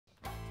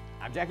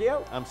I'm Jackie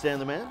O. I'm Stan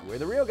the Man. We're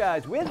the real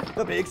guys with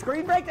the Big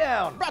Screen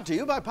Breakdown. Brought to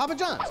you by Papa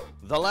John's.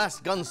 The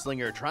last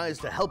gunslinger tries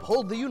to help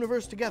hold the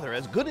universe together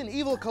as good and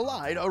evil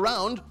collide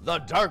around the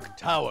Dark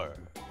Tower.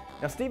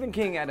 Now, Stephen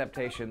King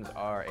adaptations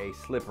are a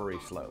slippery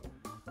slope.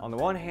 On the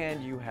one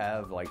hand, you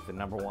have like the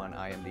 #1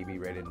 IMDb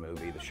rated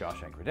movie, The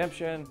Shawshank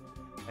Redemption,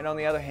 and on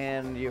the other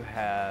hand, you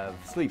have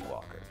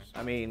Sleepwalkers.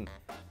 I mean,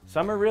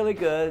 some are really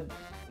good,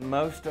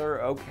 most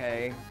are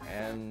okay,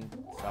 and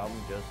some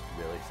just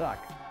really suck.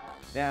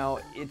 Now,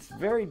 it's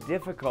very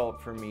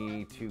difficult for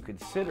me to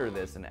consider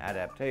this an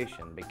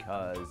adaptation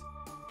because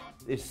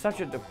it's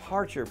such a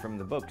departure from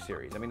the book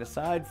series. I mean,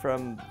 aside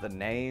from the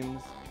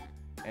names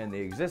and the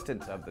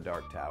existence of the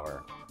Dark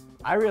Tower,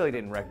 I really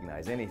didn't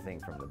recognize anything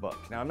from the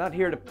books. Now, I'm not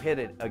here to pit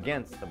it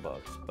against the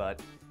books, but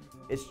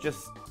it's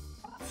just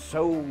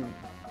so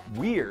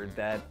weird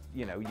that,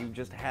 you know, you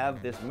just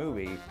have this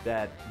movie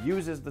that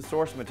uses the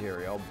source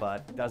material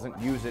but doesn't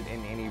use it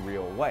in any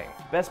real way.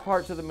 Best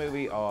parts of the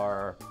movie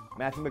are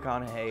Matthew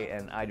McConaughey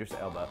and Idris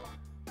Elba,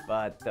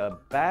 but the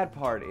bad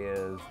part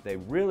is they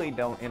really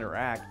don't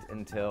interact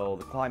until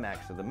the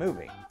climax of the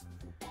movie.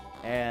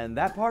 And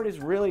that part is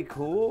really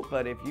cool,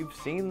 but if you've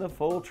seen the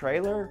full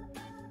trailer,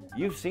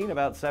 you've seen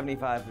about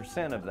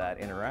 75% of that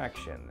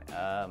interaction.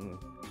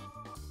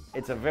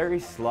 It's a very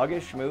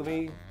sluggish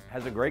movie,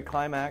 has a great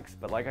climax,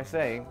 but like I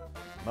say,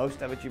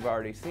 most of it you've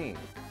already seen.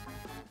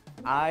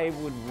 I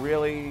would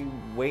really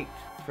wait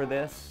for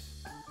this.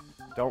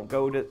 Don't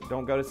go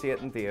to see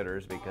it in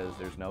theaters because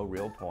there's no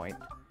real point.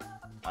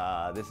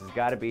 This has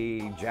got to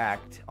be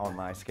jacked on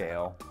my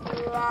scale.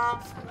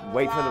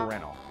 Wait for the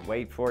rental.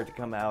 Wait for it to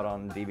come out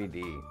on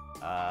DVD.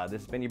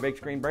 This has been your Big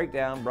Screen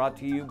Breakdown, brought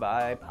to you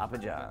by Papa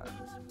John's.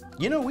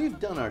 You know, we've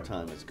done our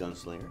time as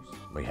gunslingers.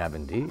 We have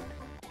indeed.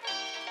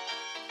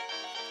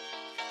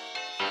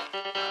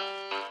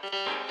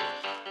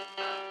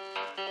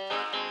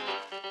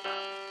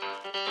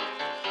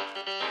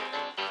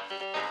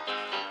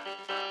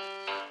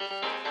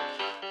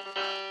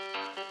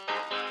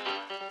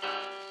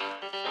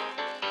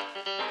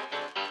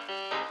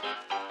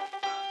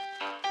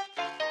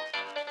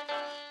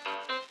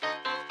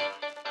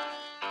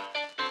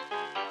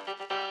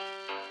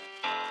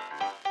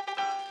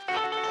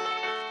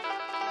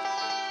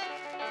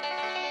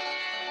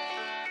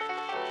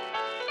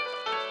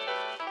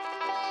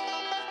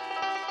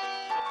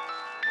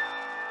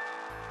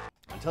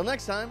 Until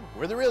next time,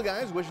 we're the real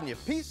guys wishing you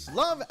peace,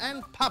 love,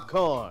 and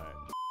popcorn.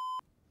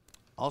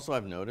 Also,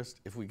 I've noticed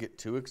if we get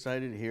too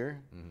excited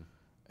here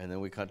and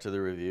then we cut to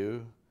the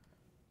review.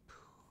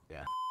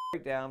 Yeah.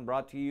 Breakdown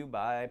brought to you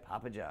by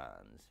Papa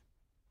John's.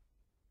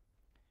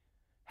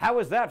 How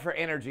was that for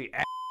energy?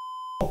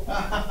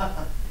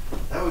 That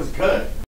was good.